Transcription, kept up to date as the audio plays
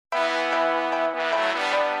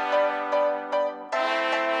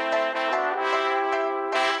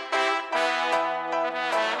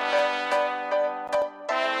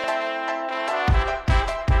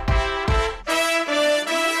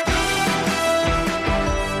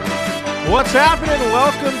What's happening?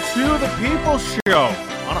 Welcome to the People's Show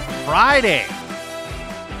on a Friday.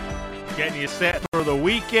 Getting you set for the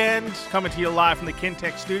weekend. Coming to you live from the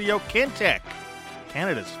Kintec studio. Kintec,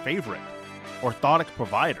 Canada's favorite orthotics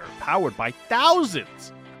provider, powered by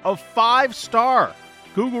thousands of 5-star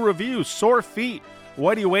Google reviews. Sore feet.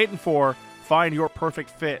 What are you waiting for? Find your perfect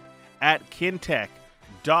fit at Kintec.net.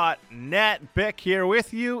 Beck here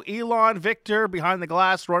with you. Elon, Victor, behind the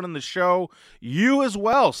glass, running the show. You as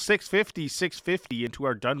well. 650 into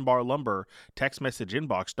our Dunbar Lumber text message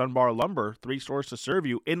inbox. Dunbar Lumber, 3 stores to serve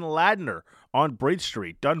you in Ladner on Bridge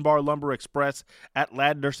Street. Dunbar Lumber Express at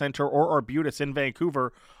Ladner Center or Arbutus in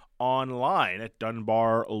Vancouver. Online at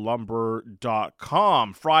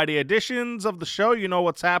dunbarlumber.com. Friday editions of the show. You know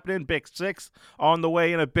what's happening. Big 6 on the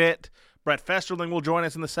way in a bit. Brett Festerling will join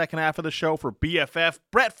us in the second half of the show for BFF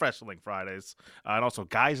Brett Festerling Fridays. And also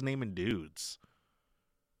Guys Naming Dudes.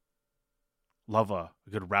 Love a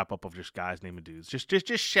good wrap-up of just guys naming dudes.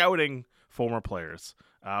 Just shouting former players.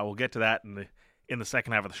 We'll get to that in the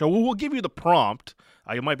second half of the show. We'll give you the prompt.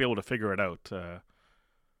 You might be able to figure it out.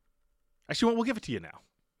 Actually, we'll give it to you now.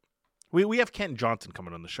 We have Kent Johnson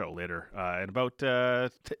coming on the show later in about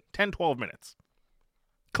 10-12 minutes.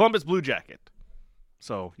 Columbus Blue Jacket.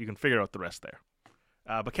 So you can figure out the rest there.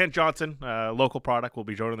 But Kent Johnson, local product, will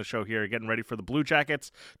be joining the show here, getting ready for the Blue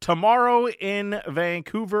Jackets tomorrow in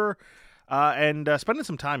Vancouver. And spending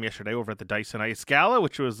some time yesterday over at the Dyson Ice Gala,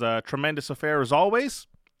 which was a tremendous affair as always.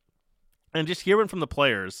 And just hearing from the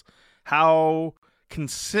players how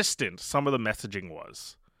consistent some of the messaging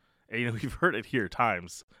was. And, we've heard it here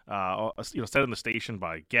times, said on the station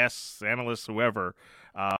by guests, analysts, whoever,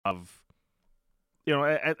 of,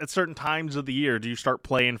 at certain times of the year, do you start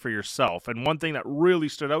playing for yourself? And one thing that really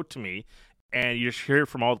stood out to me, and you just hear it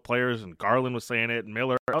from all the players, and Garland was saying it, and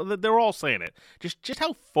Miller, they were all saying it, just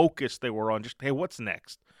how focused they were on just, hey, what's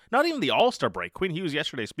next? Not even the All-Star break. Quinn Hughes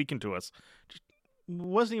yesterday speaking to us, just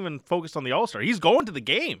wasn't even focused on the All-Star. He's going to the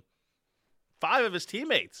game. 5 of his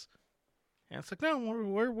teammates. And it's like, no,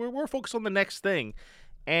 we're focused on the next thing.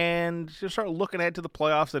 And just start looking ahead to the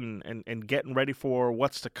playoffs and getting ready for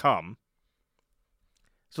what's to come.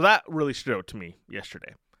 So that really stood out to me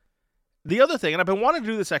yesterday. The other thing, and I've been wanting to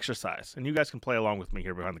do this exercise, and you guys can play along with me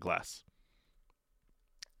here behind the glass.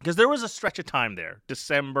 Because there was a stretch of time there,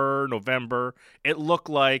 December, November. It looked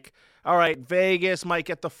like, all right, Vegas might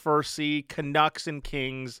get the first seed, Canucks and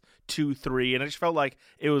Kings 2-3. And I just felt like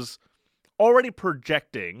it was already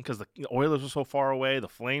projecting, because the Oilers were so far away, the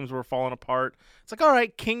Flames were falling apart. It's like, all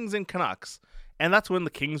right, Kings and Canucks. And that's when the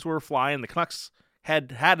Kings were flying. The Canucks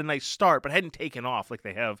had a nice start, but hadn't taken off like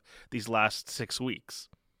they have these last 6 weeks.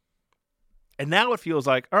 And now it feels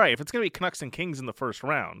like, all right, if it's going to be Canucks and Kings in the first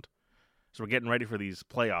round, so we're getting ready for these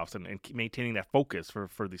playoffs and maintaining that focus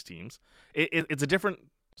for these teams, it's a different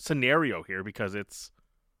scenario here, because it's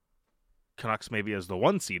Canucks maybe as the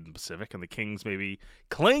 1 seed in the Pacific, and the Kings maybe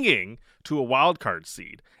clinging to a wild card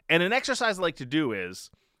seed. And an exercise I like to do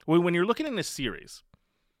is, when you're looking in this series,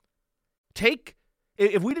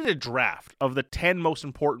 if we did a draft of the 10 most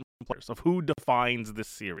important players of who defines this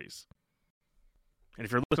series, and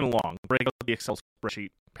if you're listening along, break out the Excel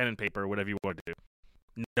spreadsheet, pen and paper, whatever you want to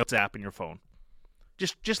do, notes app in your phone.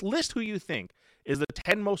 Just list who you think is the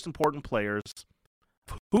 10 most important players,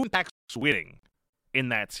 who impacts winning in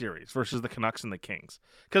that series versus the Canucks and the Kings.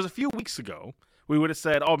 Because a few weeks ago, we would have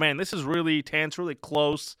said, oh man, this is really tense, really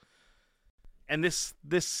close. And this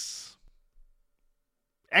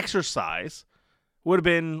exercise would have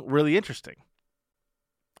been really interesting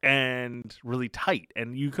and really tight.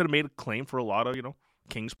 And you could have made a claim for a lot of,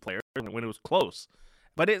 Kings players when it was close.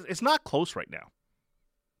 But it's not close right now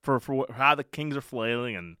for how the Kings are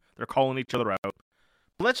flailing and they're calling each other out. But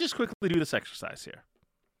let's just quickly do this exercise here.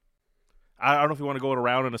 I don't know if you want to go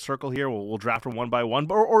around in a circle here. We'll draft them one by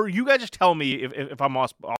one. Or you guys just tell me if I'm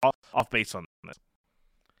off base on this.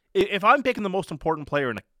 If I'm picking the most important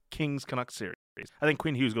player in a Kings-Canucks series, I think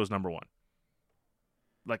Quinn Hughes goes number 1.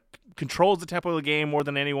 Like, controls the tempo of the game more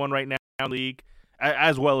than anyone right now in the league,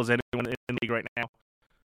 as well as anyone in the league right now.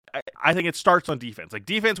 I think it starts on defense. Like,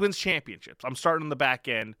 defense wins championships. I'm starting on the back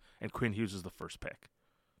end, and Quinn Hughes is the first pick.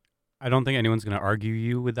 I don't think anyone's going to argue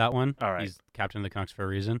you with that one. All right. He's captain of the Canucks for a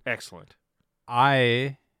reason. Excellent.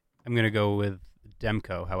 I am going to go with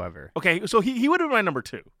Demko, however. Okay, so he would have been my number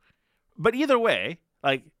 2. But either way,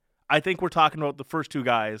 like, I think we're talking about the first 2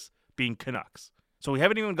 guys being Canucks. So we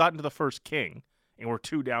haven't even gotten to the first King, and we're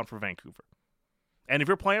 2 down for Vancouver. And if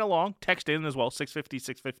you're playing along, text in as well,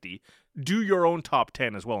 650. Do your own top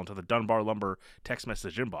 10 as well into the Dunbar Lumber text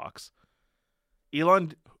message inbox.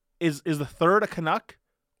 Elon, is the third a Canuck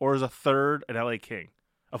or is a third an LA King?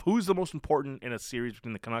 of who's the most important in a series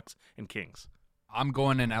between the Canucks and Kings. I'm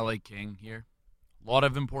going in LA King here. A lot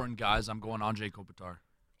of important guys. I'm going Anze Kopitar.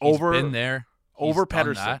 He's been there. Over He's done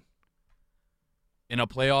Pettersson. that. In a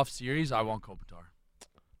playoff series, I want Kopitar.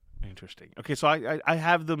 Interesting. Okay, so I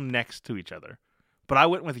have them next to each other, but I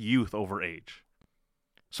went with youth over age.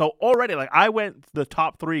 So already, I went, the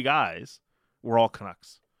top 3 guys were all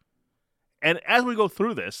Canucks. And as we go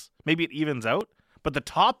through this, maybe it evens out, but the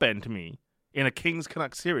top end to me in a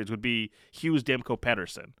Kings-Canucks series would be Hughes, Demko,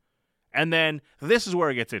 Pettersson. And then this is where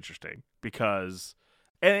it gets interesting, because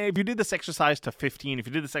and if you did this exercise to 15, if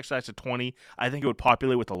you did this exercise to 20, I think it would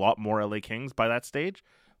populate with a lot more LA Kings by that stage.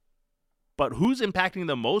 But who's impacting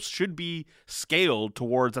the most should be scaled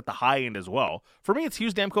towards at the high end as well. For me, it's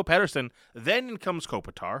Hughes, Demko, Pettersson. Then in comes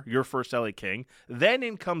Kopitar, your first LA King. Then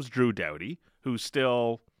in comes Drew Doughty, who's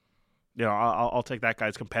still, I'll take that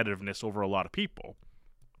guy's competitiveness over a lot of people.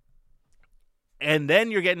 And then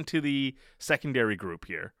you're getting to the secondary group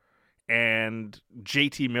here. And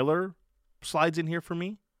JT Miller slides in here for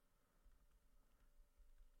me.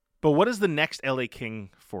 But what is the next LA King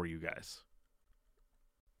for you guys?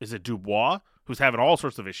 Is it Dubois, who's having all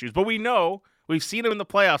sorts of issues? But we've seen him in the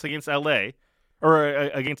playoffs against LA, or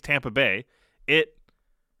against Tampa Bay. It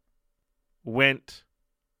went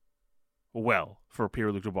well for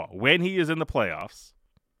Pierre-Luc Dubois. When he is in the playoffs,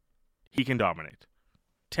 he can dominate.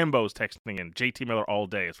 Timbo's texting in JT Miller all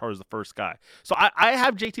day as far as the first guy. So I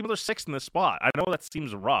have JT Miller 6th in this spot. I know that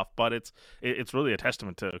seems rough, but it's really a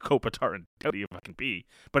testament to Kopitar and Doughty if I can be.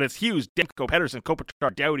 But it's Hughes, Demko, Pettersson,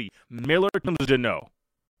 Kopitar, Doughty, Miller comes to Deneau.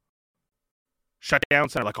 Shutdown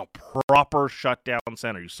center, like a proper shutdown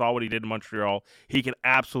center. You saw what he did in Montreal. He can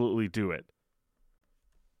absolutely do it.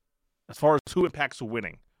 As far as who impacts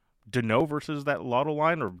winning, Deneau versus that Lotto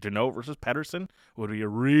line, or Deneau versus Pettersson would be a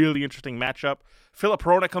really interesting matchup. Philip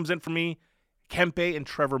Perona comes in for me. Kempe and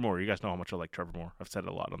Trevor Moore. You guys know how much I like Trevor Moore. I've said it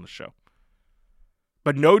a lot on the show.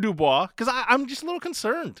 But no Dubois, because I'm just a little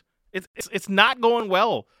concerned. It's not going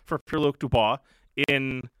well for Pierre-Luc Dubois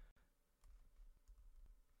in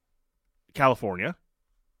California.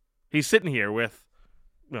 He's sitting here with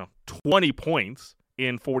 20 points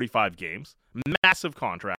in 45 games. Massive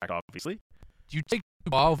contract, obviously. Do you take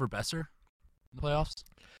Dubois over Besser in the playoffs?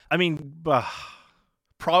 I mean,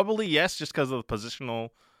 probably yes, just because of the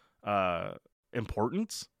positional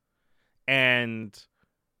importance. And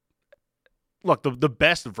look, the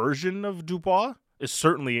best version of Dubois is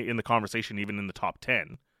certainly in the conversation, even in the top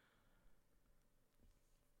 10.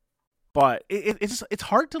 But it's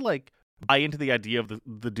hard to buy into the idea of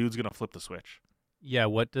the dude's going to flip the switch. Yeah,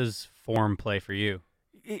 what does form play for you?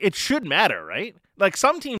 It should matter, right?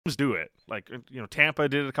 Some teams do it. Tampa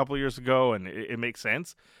did it a couple of years ago, and it makes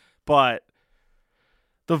sense. But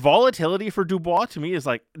the volatility for Dubois to me is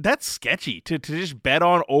that's sketchy to just bet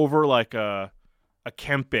on over a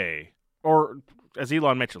Kempe, or as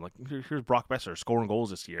Elon mentioned, here's Brock Besser scoring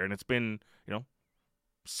goals this year, and it's been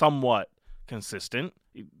somewhat consistent.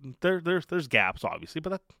 There's gaps obviously,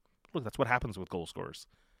 but that's what happens with goal scorers.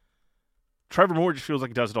 Trevor Moore just feels like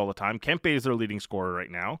he does it all the time. Kempe is their leading scorer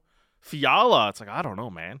right now. Fiala, it's I don't know,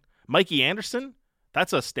 man. Mikey Anderson,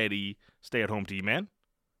 that's a steady stay-at-home D-man.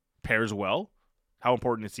 Pairs well. How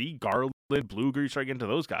important is he? Garland, Blueger, you start getting to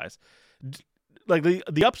those guys.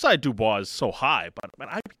 The upside Dubois is so high, but man,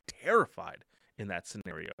 I'd be terrified in that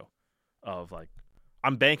scenario of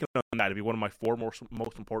I'm banking on that to be one of my 4 most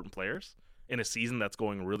important players in a season that's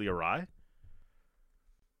going really awry.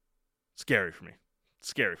 Scary for me.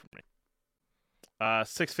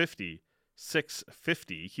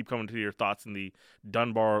 650. Keep coming to your thoughts in the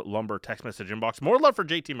Dunbar Lumber text message inbox. More love for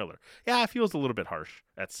JT Miller. Yeah, it feels a little bit harsh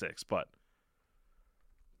at 6, but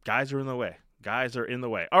guys are in the way.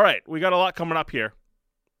 All right, we got a lot coming up here.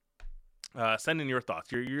 Send in your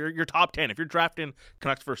thoughts. Your top 10. If you're drafting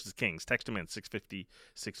Canucks versus Kings, text them in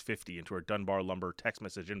 650 into our Dunbar Lumber text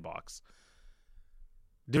message inbox.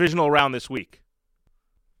 Divisional round this week.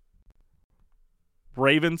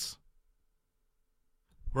 Ravens.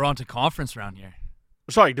 We're on to conference round here.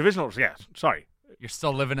 Sorry, divisional. Yeah, sorry. You're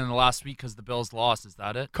still living in the last week because the Bills lost. Is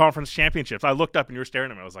that it? Conference championships. I looked up and you were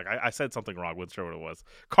staring at me. I was like, I said something wrong. Wasn't sure what it was.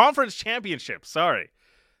 Conference championships. Sorry.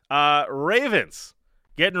 Ravens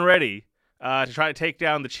getting ready to try to take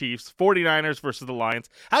down the Chiefs. 49ers versus the Lions.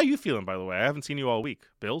 How are you feeling, by the way? I haven't seen you all week.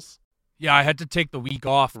 Bills? Yeah, I had to take the week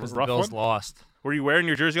off because the Bills lost. Were you wearing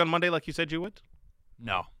your jersey on Monday like you said you would?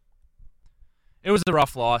 No. It was a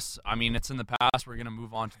rough loss. I mean, it's in the past. We're going to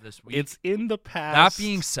move on to this week. It's in the past. That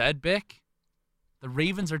being said, Bick, the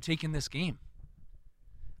Ravens are taking this game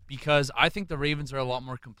because I think the Ravens are a lot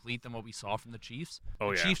more complete than what we saw from the Chiefs.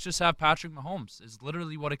 The Chiefs just have Patrick Mahomes is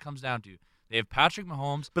literally what it comes down to. They have Patrick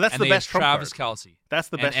Mahomes, But that's and the they best have trump Travis card. Kelce. That's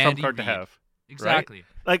the and best trump Andy card to Reid. have. Exactly.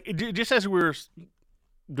 Like, just as we were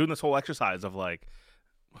doing this whole exercise of, like,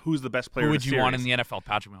 who's the best player Who in would the you want in series, the NFL?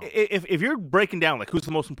 Patrick Mahomes. if you're breaking down, like, who's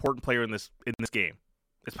the most important player in this game,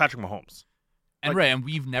 it's Patrick Mahomes. And Like- and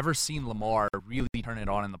we've never seen Lamar really turn it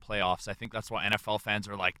on in the playoffs. I think that's why NFL fans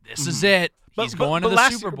are like, this is it. He's going to the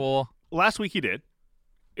last Super year- Bowl. Last week he did.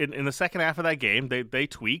 In the second half of that game, they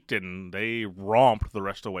tweaked and they romped the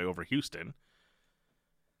rest of the way over Houston.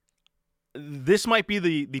 This might be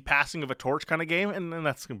the passing of a torch kind of game, and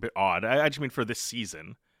that's a bit odd. I just mean for this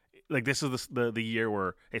season. Like, this is the year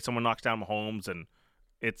where, hey, someone knocks down Mahomes, and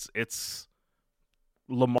it's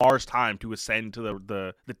Lamar's time to ascend to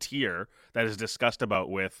the tier that is discussed about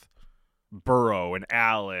with Burrow and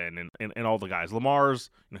Allen and all the guys. Lamar's,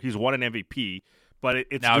 he's won an MVP, but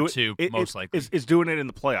it's Now doing, two, most likely. It's doing it in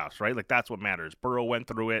the playoffs, right? Like, that's what matters. Burrow went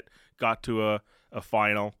through it, got to a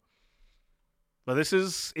final. But this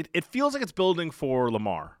is it feels like it's building for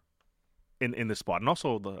Lamar in this spot, and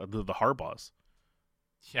also the Harbaughs.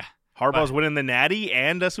 Yeah. Harbaugh's winning the Natty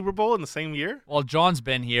and a Super Bowl in the same year. Well, John's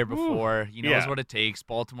been here before. He knows Yeah. what it takes.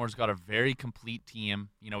 Baltimore's got a very complete team.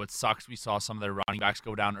 It sucks we saw some of their running backs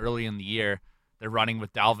go down early in the year. They're running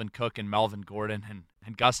with Dalvin Cook and Melvin Gordon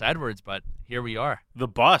and Gus Edwards, but here we are. The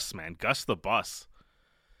bus, man. Gus the bus.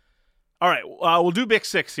 All right, we'll do Big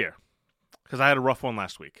Six here because I had a rough one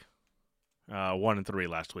last week. 1-3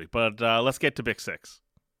 last week. But let's get to Big Six.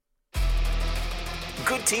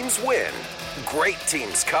 Good teams win. Great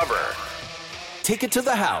teams cover. Take it to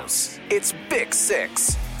the house. It's Big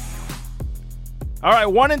Six. All right,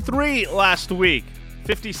 1-3 last week.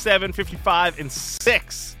 57, 55, and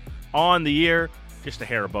 6 on the year. Just a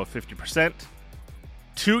hair above 50%.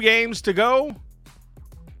 2 games to go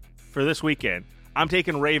for this weekend. I'm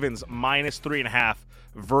taking Ravens -3.5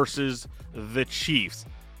 versus the Chiefs.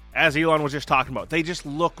 As Elon was just talking about, they just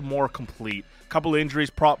look more complete. A couple injuries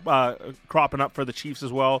cropping up for the Chiefs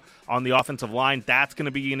as well on the offensive line. That's going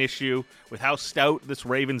to be an issue with how stout this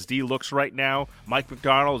Ravens D looks right now. Mike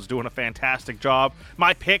McDonald is doing a fantastic job.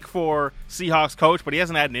 My pick for Seahawks coach, but he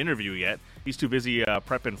hasn't had an interview yet. He's too busy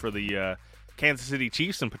prepping for the Kansas City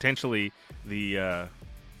Chiefs and potentially the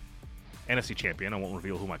NFC champion. I won't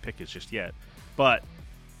reveal who my pick is just yet. But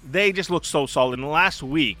they just look so solid. And last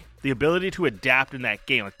week, the ability to adapt in that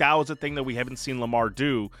game, like, that was the thing that we haven't seen Lamar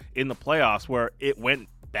do in the playoffs, where it went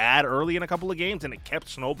bad early in a couple of games and it kept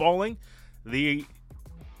snowballing. The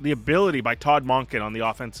ability by Todd Monken on the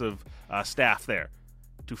offensive staff there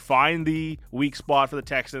to find the weak spot for the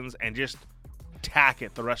Texans and just tack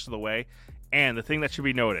it the rest of the way. And the thing that should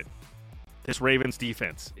be noted, this Ravens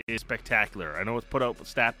defense is spectacular. I know it's put out a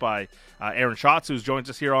stat by Aaron Schatz, who's joined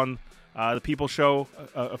us here on the People Show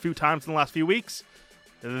a few times in the last few weeks.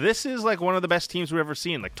 This is like one of the best teams we've ever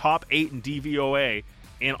seen, like top 8 in DVOA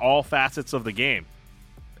in all facets of the game.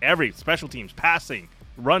 Every special teams, passing,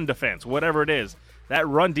 run defense, whatever it is. That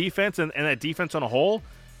run defense and that defense on a whole,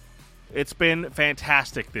 it's been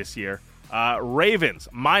fantastic this year. Ravens,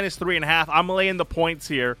 -3.5. I'm laying the points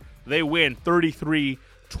here. They win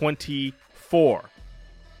 33-24.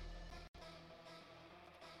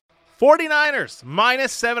 49ers,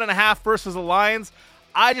 -7.5 versus the Lions.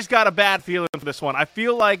 I just got a bad feeling for this one. I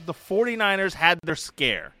feel like the 49ers had their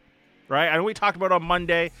scare, right? I know we talked about it on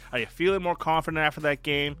Monday. Are you feeling more confident after that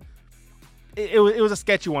game? It was a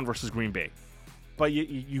sketchy one versus Green Bay. But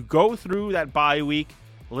you go through that bye week,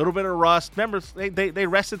 a little bit of rust. Remember, they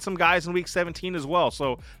rested some guys in week 17 as well.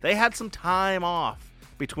 So they had some time off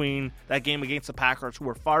between that game against the Packers, who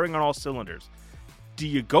were firing on all cylinders. Do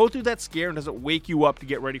you go through that scare, and does it wake you up to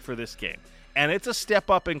get ready for this game? And it's a step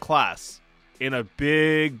up in class in a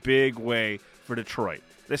big, big way for Detroit.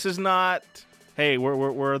 This is not, hey,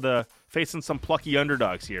 we're facing some plucky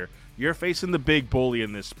underdogs here. You're facing the big bully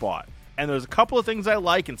in this spot. And there's a couple of things I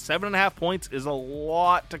like, and 7.5 points is a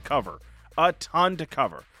lot to cover. A ton to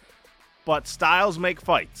cover. But styles make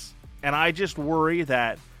fights. And I just worry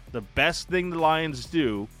that the best thing the Lions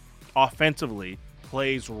do offensively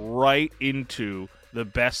plays right into the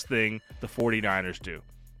best thing the 49ers do.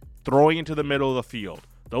 Throwing into the middle of the field.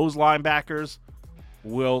 Those linebackers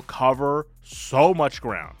will cover so much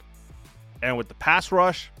ground. And with the pass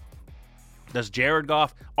rush, does Jared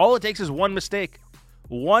Goff, all it takes is one mistake.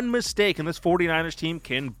 One mistake, and this 49ers team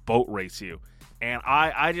can boat race you. And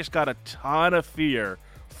I just got a ton of fear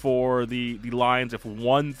for the Lions if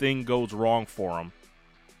one thing goes wrong for them.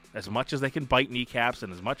 As much as they can bite kneecaps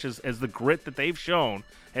and as much as the grit that they've shown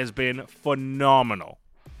has been phenomenal.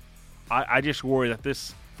 I just worry that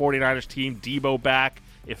this 49ers team, Debo back,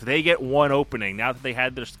 if they get one opening, now that they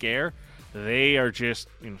had their scare, they are just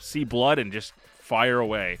see blood and just fire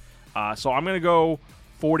away. So I'm going to go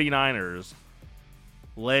 49ers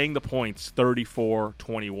laying the points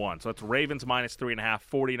 34-21. So that's Ravens minus 3.5,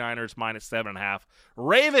 49ers minus 7.5.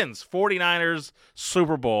 Ravens, 49ers,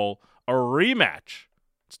 Super Bowl, a rematch.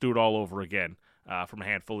 Let's do it all over again from a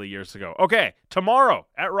handful of years ago. Okay, tomorrow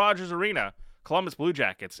at Rogers Arena, Columbus Blue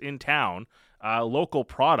Jackets in town. Local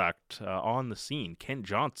product on the scene, Kent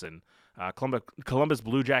Johnson, Columbus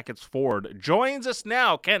Blue Jackets forward, joins us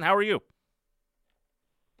now. Ken, how are you?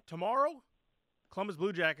 Tomorrow, Columbus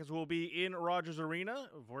Blue Jackets will be in Rogers Arena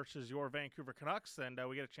versus your Vancouver Canucks, and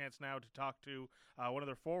we get a chance now to talk to one of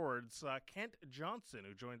their forwards, Kent Johnson,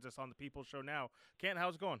 who joins us on the People Show now. Kent,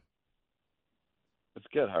 how's it going? It's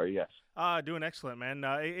good. How are you guys? Doing excellent, man.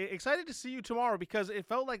 Excited to see you tomorrow because it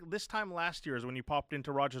felt like this time last year is when you popped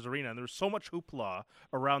into Rogers Arena, and there was so much hoopla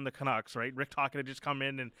around the Canucks, right? Rick Tocchet had just come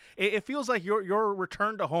in, and it feels like your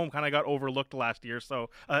return to home kind of got overlooked last year. So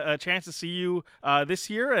a chance to see you this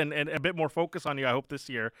year and a bit more focus on you, I hope, this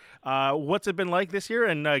year. What's it been like this year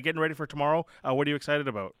and getting ready for tomorrow? What are you excited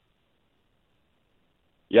about?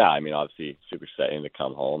 Yeah, I mean, obviously super exciting to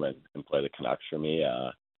come home and play the Canucks for me.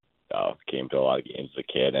 Came to a lot of games as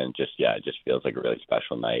a kid, and it just feels like a really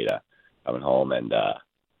special night coming home. And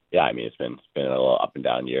I mean, it's been a little up and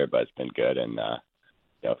down year, but it's been good, and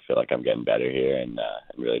feel like I'm getting better here and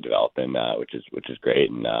really developing, which is great,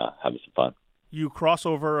 and having some fun. You cross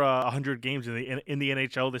over 100 games in the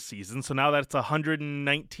NHL this season, so now that it's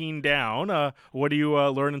 119 down, what are you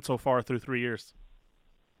learning so far through 3 years?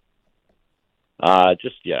 I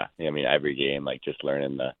mean, every game, like just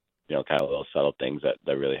learning the kind of little subtle things that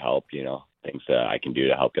really help, things that I can do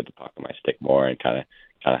to help get the puck on my stick more and kind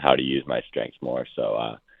of how to use my strengths more.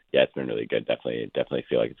 So, it's been really good. Definitely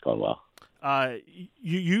feel like it's going well.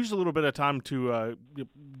 You used a little bit of time to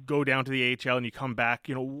go down to the AHL and you come back.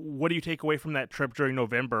 What do you take away from that trip during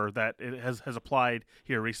November that it has applied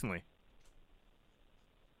here recently?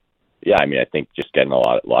 Yeah, I mean, I think just getting a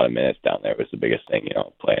lot of minutes down there was the biggest thing,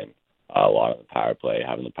 playing a lot on the power play,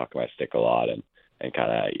 having the puck on my stick a lot, and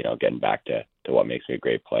kind of, getting back to what makes me a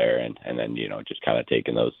great player, and then, just kind of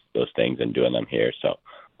taking those things and doing them here. So,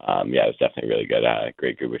 it was definitely really good. A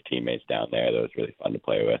great group of teammates down there that was really fun to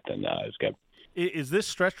play with, and it was good. Is this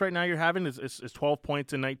stretch right now you're having is 12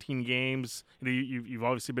 points in 19 games? You've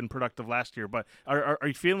obviously been productive last year, but are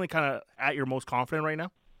you feeling kind of at your most confident right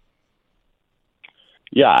now?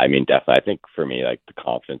 Yeah, I mean, definitely. I think for me, like, the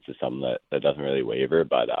confidence is something that doesn't really waver,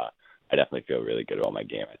 but I definitely feel really good about my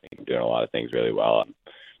game. I think I'm doing a lot of things really well. I'm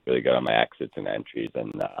really good on my exits and entries,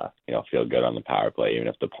 and feel good on the power play, even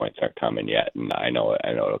if the points aren't coming yet. And I know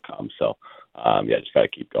it'll come. So, just got to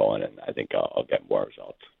keep going, and I think I'll get more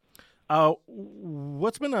results.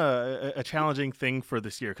 What's been a challenging thing for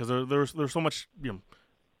this year? Because there's so much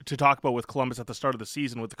to talk about with Columbus at the start of the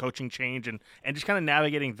season with the coaching change and just kind of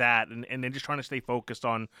navigating that and then just trying to stay focused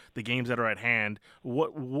on the games that are at hand.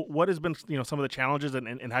 What has been some of the challenges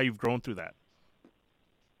and how you've grown through that?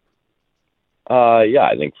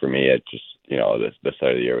 I think for me it just the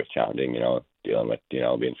start of the year was challenging. Dealing with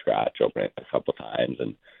being scratched, opening a couple times,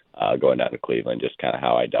 and going down to Cleveland. Just kind of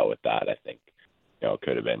how I dealt with that. I think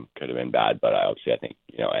could have been bad, but I think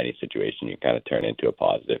any situation you kind of turn into a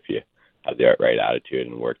positive if you have the right attitude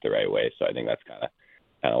and work the right way. So I think that's kind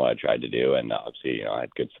of what I tried to do, and obviously I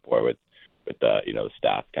had good support with the the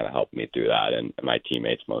staff kind of helping me through that, and my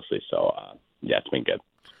teammates mostly. So it's been good.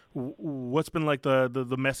 What's been like the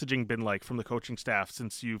messaging been like from the coaching staff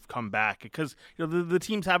since you've come back? Because the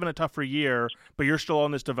team's having a tougher year, but you're still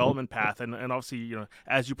on this development path, and obviously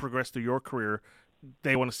as you progress through your career,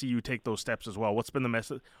 they want to see you take those steps as well. What's been the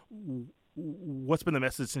message? What's been the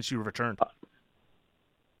message since you've returned?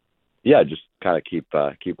 Just kind of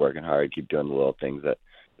keep working hard, keep doing the little things that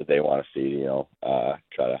they want to see.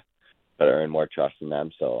 Try to earn more trust in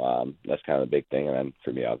them. So that's kind of the big thing. And then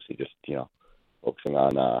for me, obviously, just focusing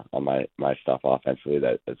on my stuff offensively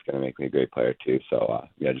that's going to make me a great player too. So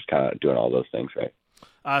just kind of doing all those things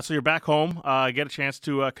right. So you're back home. Get a chance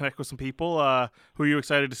to connect with some people. Who are you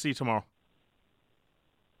excited to see tomorrow?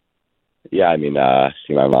 Yeah, I mean,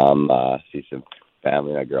 see my mom, see some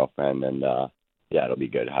family, my girlfriend, and it'll be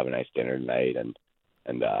good to have a nice dinner tonight, and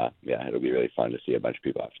it'll be really fun to see a bunch of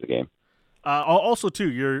people after the game. Also,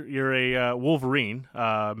 too, you're a Wolverine,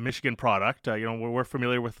 Michigan product. We're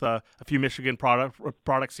familiar with a few Michigan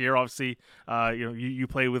products here. Obviously, you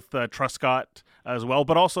play with Truscott as well,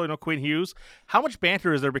 but also Quinn Hughes. How much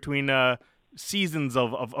banter is there between seasons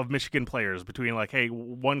of Michigan players? Between like, hey,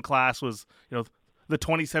 one class was the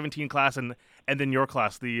 2017 class, and then your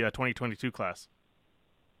class, the 2022 class.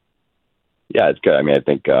 Yeah, it's good. I mean, I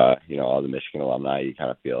think all the Michigan alumni, you kind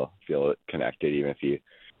of feel connected, even if you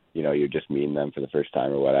you're just meeting them for the first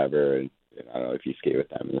time or whatever, and I don't know if you skate with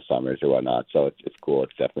them in the summers or whatnot. So it's cool.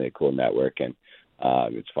 It's definitely a cool network, and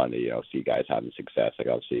it's fun to see guys having success. Like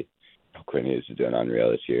obviously, Quinn Hughes is doing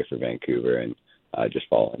unreal this year for Vancouver, and just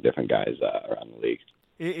following different guys around the league.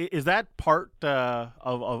 Is that part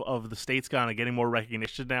of the states kind of getting more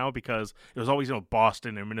recognition now? Because it was always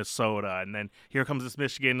Boston and Minnesota, and then here comes this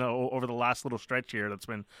Michigan over the last little stretch here that's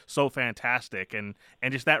been so fantastic, and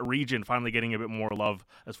just that region finally getting a bit more love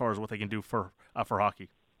as far as what they can do for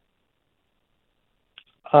hockey.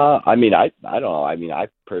 I don't know. I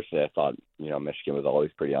personally thought Michigan was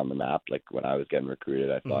always pretty on the map. Like when I was getting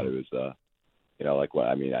recruited, I thought it was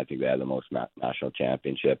I think they had the most national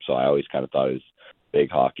championships, so I always kind of thought it was big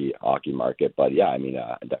hockey market. But yeah,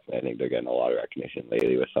 definitely I think they're getting a lot of recognition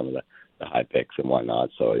lately with some of the high picks and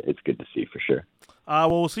whatnot. So it's good to see for sure. Well,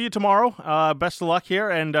 we'll see you tomorrow. Best of luck here,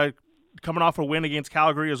 and coming off a win against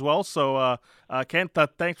Calgary as well. So Kent,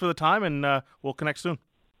 thanks for the time, and we'll connect soon.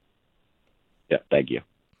 Yeah, thank you.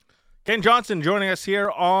 Ken Johnson joining us here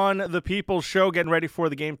on The People's Show, getting ready for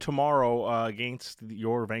the game tomorrow against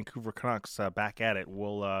your Vancouver Canucks. Back at it.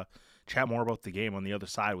 We'll chat more about the game on the other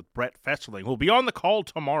side with Brett Festerling, who'll be on the call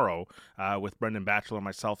tomorrow with Brendan Batchelor and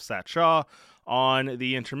myself, Sat Shaw, on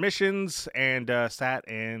the intermissions, and Sat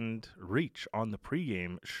and Reach on the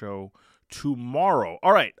pregame show tomorrow.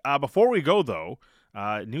 All right, before we go, though,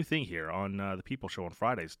 new thing here on The People's Show on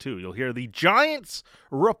Fridays, too. You'll hear the Giants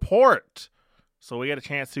Report. So we get a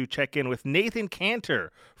chance to check in with Nathan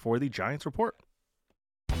Cantor for the Giants Report.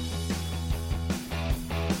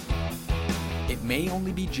 It may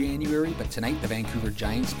only be January, but tonight the Vancouver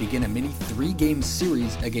Giants begin a mini 3-game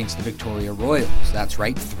series against the Victoria Royals. That's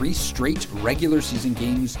right, 3 straight regular season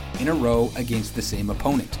games in a row against the same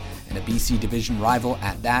opponent, and a BC division rival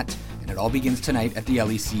at that. And it all begins tonight at the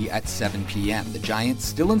LEC at 7 p.m. The Giants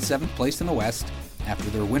still in 7th place in the West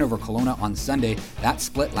after their win over Kelowna on Sunday. That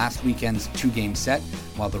split last weekend's 2-game set,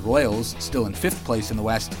 while the Royals, still in 5th place in the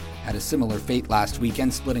West, had a similar fate last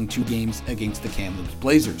weekend, splitting 2 games against the Kamloops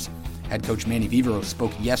Blazers. Head coach Manny Vivero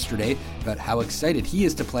spoke yesterday about how excited he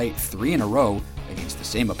is to play 3 in a row against the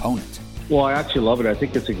same opponent. Well, I actually love it. I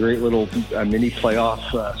think it's a great little mini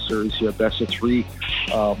playoff series here, best of 3,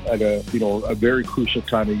 at a very crucial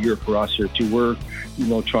time of year for us here too. We're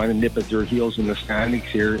trying to nip at their heels in the standings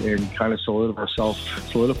here and kind of solidify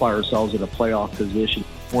ourselves in a playoff position.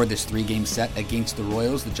 For this 3-game set against the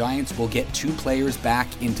Royals, the Giants will get 2 players back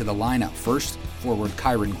into the lineup. First, forward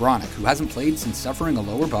Kyron Gronick, who hasn't played since suffering a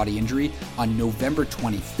lower body injury on November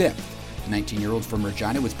 25th. The 19-year-old from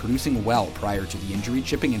Regina was producing well prior to the injury,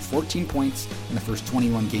 chipping in 14 points in the first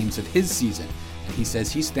 21 games of his season. And he says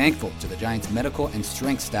he's thankful to the Giants' medical and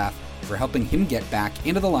strength staff for helping him get back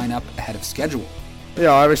into the lineup ahead of schedule.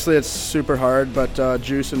 Yeah, obviously it's super hard, but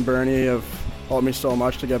Juice and Bernie have helped me so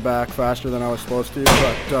much to get back faster than I was supposed to.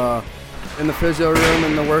 But in the physio room,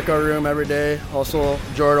 in the workout room every day, also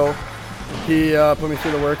Jordo, he put me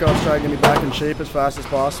through the workouts, tried to get me back in shape as fast as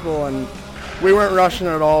possible, and we weren't rushing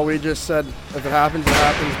at all. We just said, if it happens, it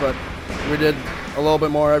happens, but we did a little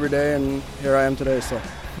bit more every day, and here I am today. So.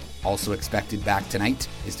 Also expected back tonight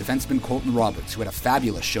is defenseman Colton Roberts, who had a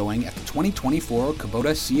fabulous showing at the 2024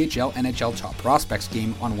 Kubota CHL NHL Top Prospects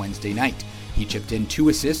game on Wednesday night. He chipped in 2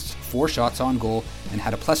 assists, 4 shots on goal, and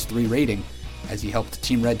had a +3 rating as he helped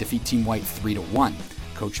Team Red defeat Team White 3-1.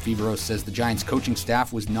 Coach Vivero says the Giants coaching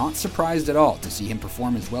staff was not surprised at all to see him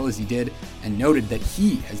perform as well as he did, and noted that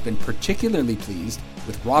he has been particularly pleased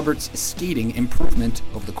with Roberts' skating improvement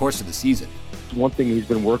over the course of the season. One thing he's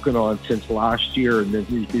been working on since last year, and then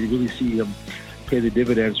you really see him pay the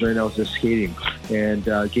dividends right now, is his skating. And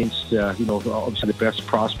against obviously the best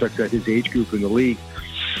prospects at his age group in the league,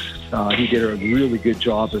 he did a really good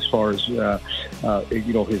job as far as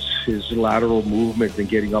his lateral movement and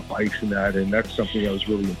getting up ice and that, and that's something that was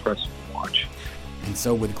really impressive to watch. And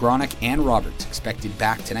so with Gronick and Roberts expected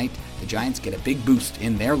back tonight, the Giants get a big boost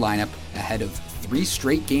in their lineup ahead of 3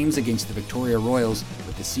 straight games against the Victoria Royals,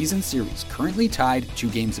 with the season series currently tied 2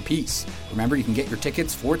 games apiece. Remember, you can get your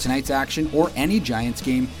tickets for tonight's action or any Giants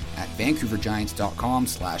game at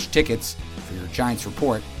vancouvergiants.com/tickets. For your Giants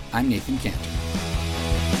Report, I'm Nathan Cantor.